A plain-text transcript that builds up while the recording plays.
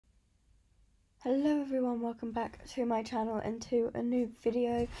Hello everyone, welcome back to my channel and to a new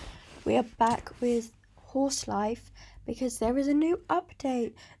video. We are back with horse life because there is a new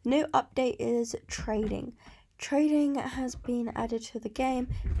update. New update is trading. Trading has been added to the game.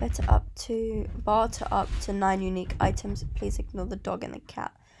 Barter up to 9 unique items. Please ignore the dog and the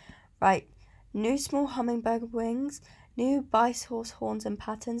cat. Right, new small hummingbird wings, new bice horse horns and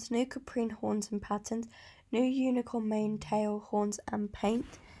patterns, new caprine horns and patterns, new unicorn mane, tail, horns and paint,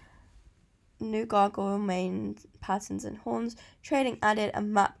 new gargoyle mane, patterns and horns. Trading added, a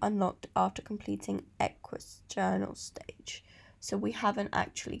map unlocked after completing Equus journal stage. So we haven't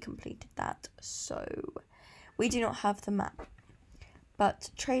actually completed that, so we do not have the map. But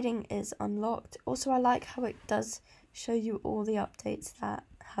trading is unlocked. Also, I like how it does show you all the updates that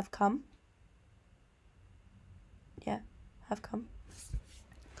have come. Yeah, have come.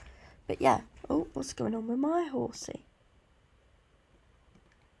 But yeah, oh, what's going on with my horsey?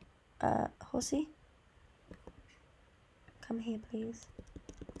 Horsey? Come here, please.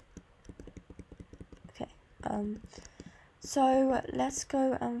 Okay, so let's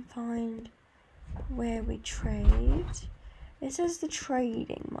go and find where we trade. It says the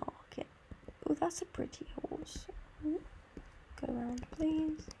trading market. Oh, that's a pretty horse. Ooh, go around,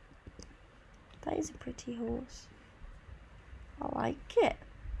 please. That is a pretty horse. I like it.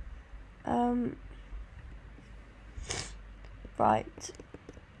 Right.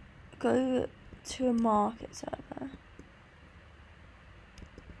 Go to a market server.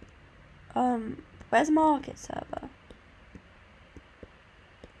 Where's market server?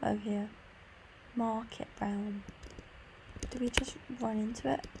 Oh, here. Market realm. Do we just run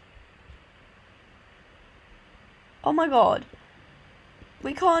into it? Oh my god.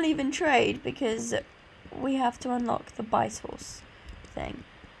 We can't even trade because we have to unlock the bice horse thing.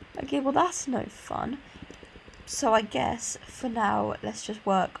 Okay, well that's no fun. So I guess for now, let's just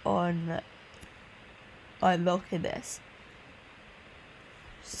work on unlocking this.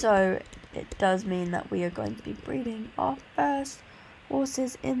 So it does mean that we are going to be breeding our first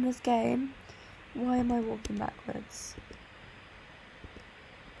horses in this game. Why am I walking backwards?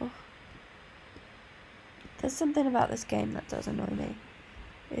 Oh. There's something about this game that does annoy me.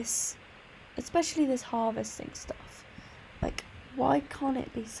 It's especially this harvesting stuff. Like, why can't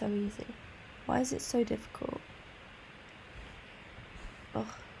it be so easy? Why is it so difficult? Ugh.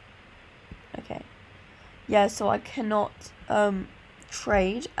 Okay. Yeah, so I cannot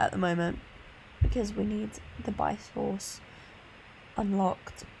trade at the moment because we need the bice horse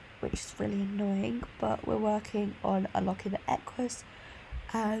unlocked, which is really annoying, but we're working on unlocking the Equus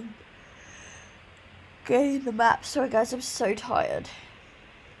and getting the map. Sorry guys, I'm so tired.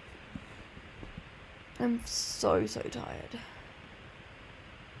 I'm so tired.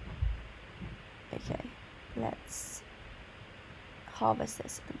 Okay, let's harvest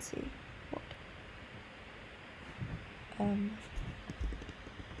this and see what.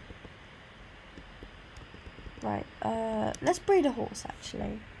 Right, let's breed a horse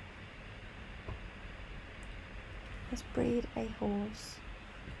actually. Let's breed a horse.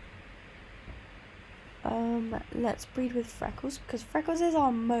 Let's breed with Freckles because Freckles is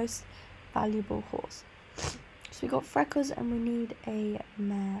our most valuable horse. So we got Freckles and we need a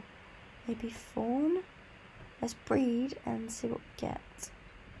mare. Maybe Fawn? Let's breed and see what we get.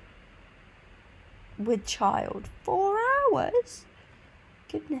 With child. 4 hours?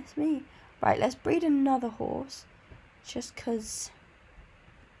 Goodness me. Right, let's breed another horse. Just because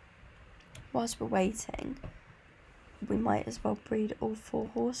whilst we're waiting, we might as well breed all 4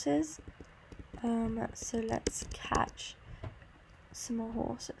 horses. So let's catch some more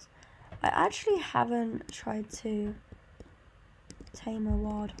horses. I actually haven't tried to tame a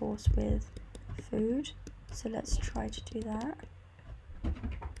wild horse with food, so let's try to do that.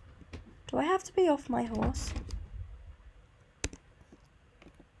 Do I have to be off my horse?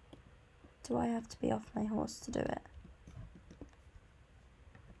 Do I have to be off my horse to do it?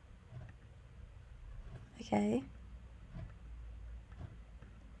 Okay.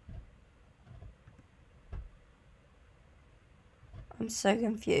 I'm so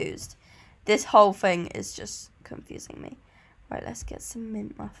confused. This whole thing is just confusing me. Right, let's get some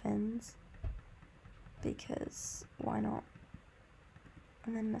mint muffins. Because why not?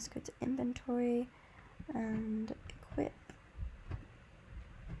 And then let's go to inventory and equip.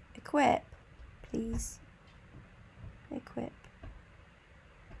 Equip, please. Equip.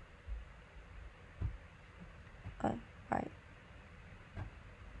 Oh, right.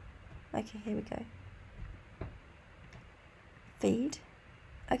 Okay, here we go. Feed.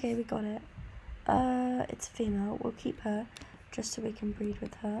 Okay, we got it. It's a female. We'll keep her just so we can breed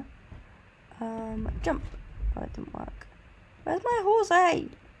with her. Jump. Oh, it didn't work. Where's my horse? Hey!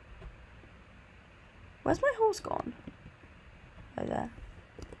 Where's my horse gone? Oh, there.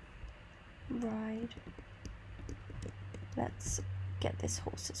 Ride. Let's get this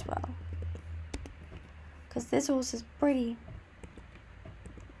horse as well. Because this horse is pretty.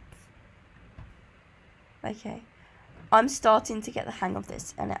 Okay. I'm starting to get the hang of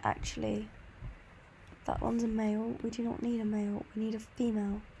this, and it actually... That one's a male. We do not need a male. We need a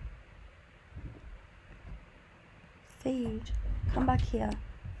female. Feed. Come back here.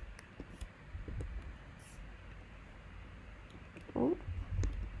 Ooh.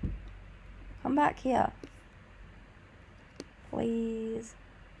 Come back here. Please.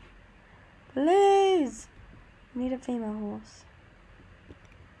 Please. We need a female horse.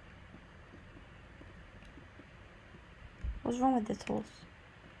 What's wrong with this horse?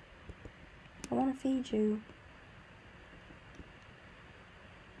 I want to feed you.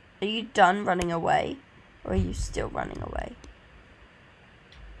 Are you done running away? Or are you still running away?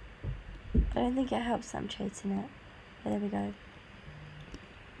 I don't think it helps that I'm chasing it. Oh, there we go.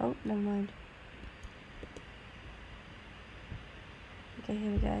 Oh, never mind. Okay,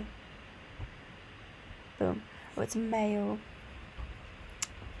 here we go. Boom. Oh, it's a male.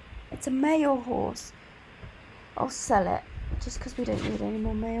 It's a male horse. I'll sell it. Just because we don't need any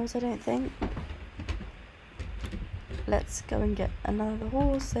more males, I don't think. Let's go and get another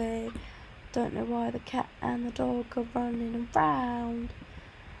horse. Don't know why the cat and the dog are running around.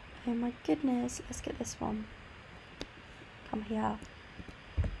 Oh my goodness. Let's get this one. Come here.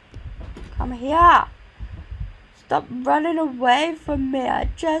 Come here. Stop running away from me. I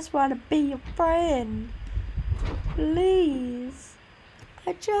just want to be your friend. Please.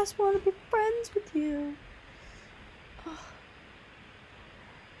 I just want to be friends with you. Oh.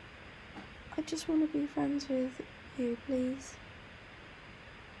 I just want to be friends with you, please.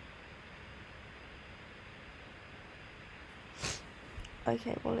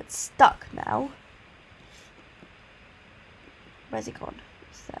 Okay, well, it's stuck now. Where's it gone?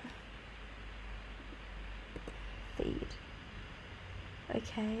 It's there. Feed.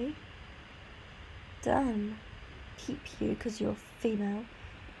 Okay. Done. Keep you, because you're female.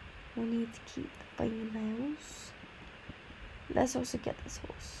 We need to keep the females. Let's also get this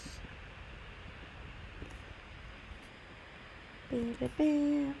horse. Feed.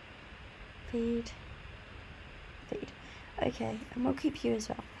 Feed. Okay, and we'll keep you as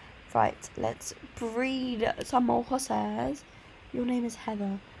well. Right, let's breed some more horses. Your name is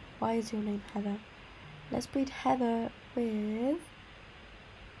Heather. Why is your name Heather? Let's breed Heather with...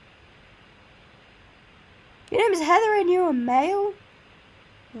 Your name is Heather and you're a male?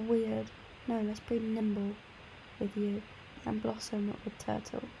 Weird. No, let's breed Nimble with you. And Blossom with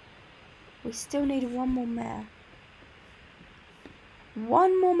Turtle. We still need one more mare.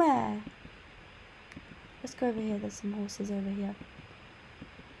 One more mare. Let's go over here. There's some horses over here.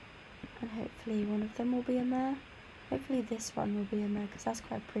 And hopefully one of them will be a mare. Hopefully this one will be a mare, because that's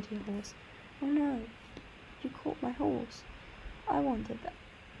quite a pretty horse. Oh no. You caught my horse. I wanted that.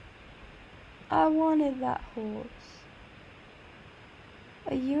 I wanted that horse.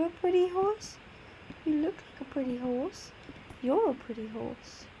 Are you a pretty horse? You look like a pretty horse. You're a pretty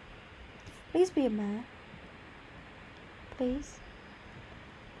horse. Please be a mare. Please.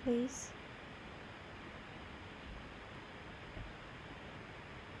 Please.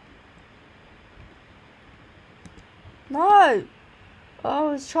 No! Oh,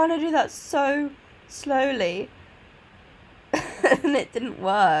 I was trying to do that so slowly. And it didn't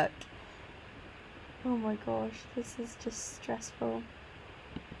work. Oh my gosh, this is just stressful.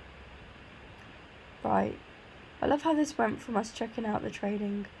 Right. I love how this went from us checking out the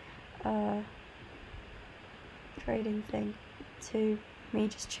trading thing to me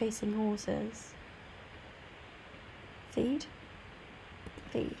just chasing horses. Feed?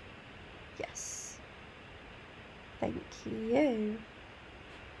 Feed. Yes. Thank you.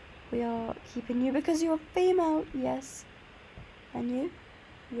 We are keeping you because you're a female. Yes. And you?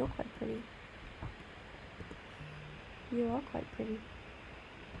 You're quite pretty. You are quite pretty.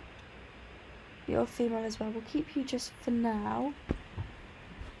 You're a female as well. We'll keep you just for now.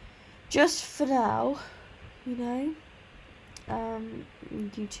 Just for now. You know.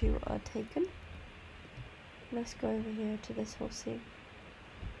 You two are taken. Let's go over here to this horsey.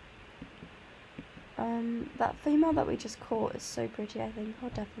 That female that we just caught is so pretty, I think. I'll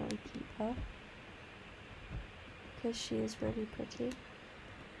definitely keep her. Because she is really pretty.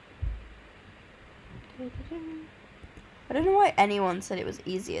 I don't know why anyone said it was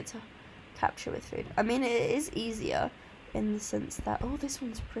easier to capture with food. I mean, it is easier in the sense that, oh, this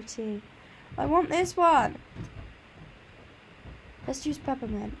one's pretty. I want this one. Let's use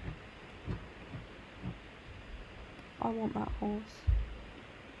peppermint. I want that horse.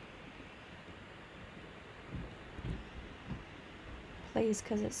 please,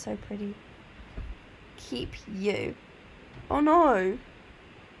 because it's so pretty. Keep you. Oh no.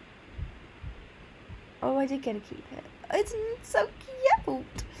 Oh, I did get to keep it. It's so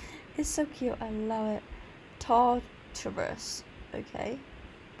cute. It's so cute. I love it. Tartarus. Okay.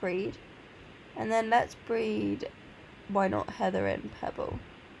 Breed. And then let's breed. Why not Heather and Pebble?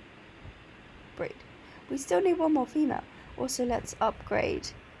 Breed. We still need one more female. Also, let's upgrade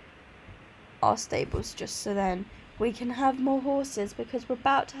our stables just so then we can have more horses, because we're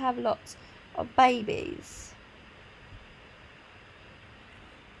about to have lots of babies.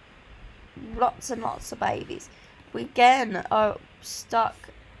 Lots and lots of babies. We again are stuck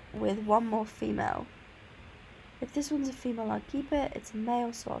with one more female. If this one's a female, I'll keep it. It's a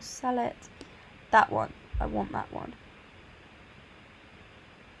male, so I'll sell it. That one. I want that one.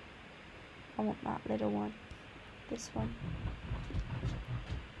 I want that little one. This one.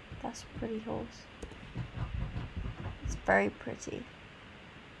 That's a pretty horse. It's very pretty.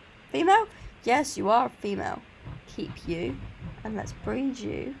 Female? Yes, you are a female. Keep you. And let's breed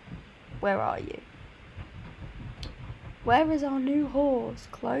you. Where are you? Where is our new horse?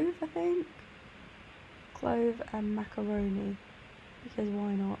 Clove, I think? Clove and macaroni. Because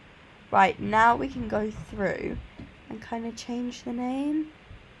why not? Right, now we can go through and kind of change the name.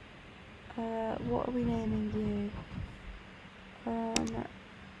 What are we naming you?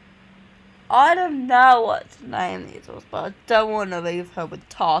 I don't know what to name these horses, but I don't want to leave her with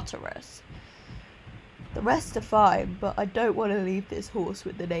Tartarus. The rest are fine, but I don't want to leave this horse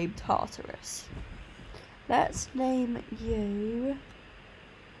with the name Tartarus. Let's name you.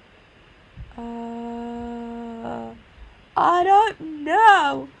 I don't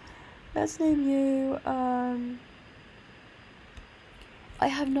know. Let's name you. I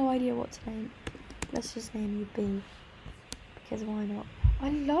have no idea what to name. Let's just name you B. Because why not? I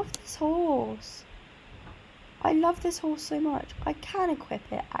love this horse. I love this horse so much. I can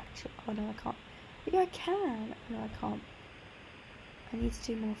equip it actually. Oh no, I can't. Yeah, I can. No, I can't. I need to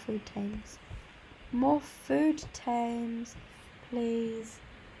do more food tames. More food tames, please.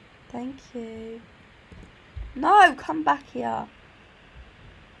 Thank you. No, come back here.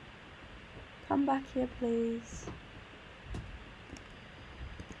 Come back here, please.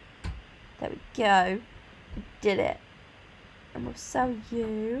 There we go. We did it. And we'll sell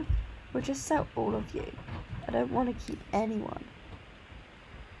you. We'll just sell all of you. I don't want to keep anyone.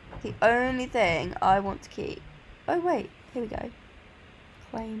 The only thing I want to keep. Oh wait, here we go.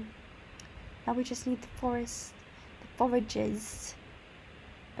 Claim. Now we just need the forest, the forages.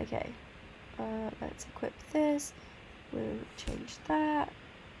 Okay. Let's equip this. We'll change that.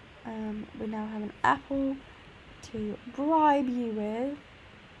 We now have an apple to bribe you with.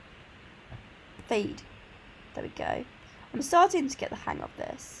 Feed. There we go. I'm starting to get the hang of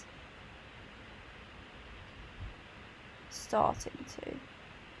this. Starting to.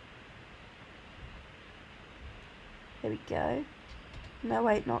 Here we go. No,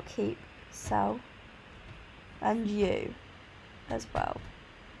 wait, not keep. Sell. And you as well.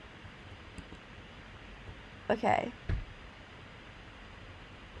 Okay.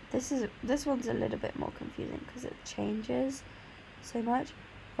 This one's a little bit more confusing because it changes so much.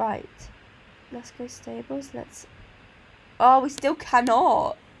 Right. Let's go stables. Let's. Oh, we still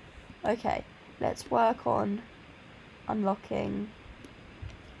cannot. Okay. Let's work on unlocking.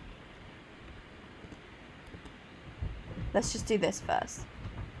 Let's just do this first.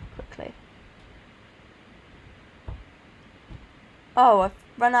 Quickly. Oh, I've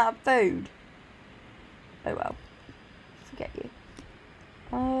run out of food. Oh well. Forget you.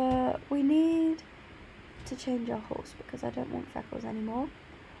 We need to change our horse because I don't want Freckles anymore.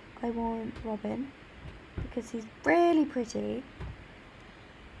 I want Robin because he's really pretty.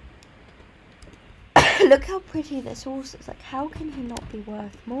 Look how pretty this horse is. Like, how can he not be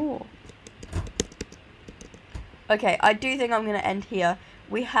worth more? Okay, I do think I'm going to end here.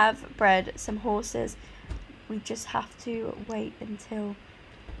 We have bred some horses. We just have to wait until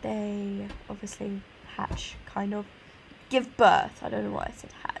they obviously hatch, kind of. Give birth. I don't know why I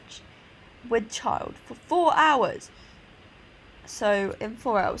said hatch. With child for 4 hours. So in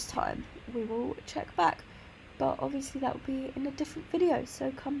 4 hours time we will check back. But obviously that will be in a different video.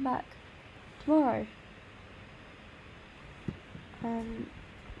 So come back tomorrow.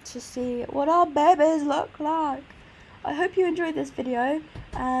 To see what our babies look like. I hope you enjoyed this video,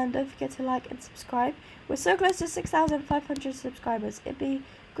 and don't forget to like and subscribe. We're so close to 6,500 subscribers. It'd be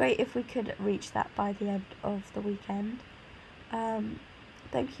great if we could reach that by the end of the weekend.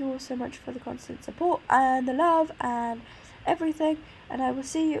 Thank you all so much for the constant support and the love and everything, and I will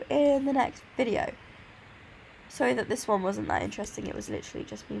see you in the next video. Sorry that this one wasn't that interesting. It was literally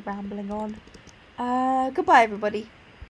just me rambling on. Goodbye everybody.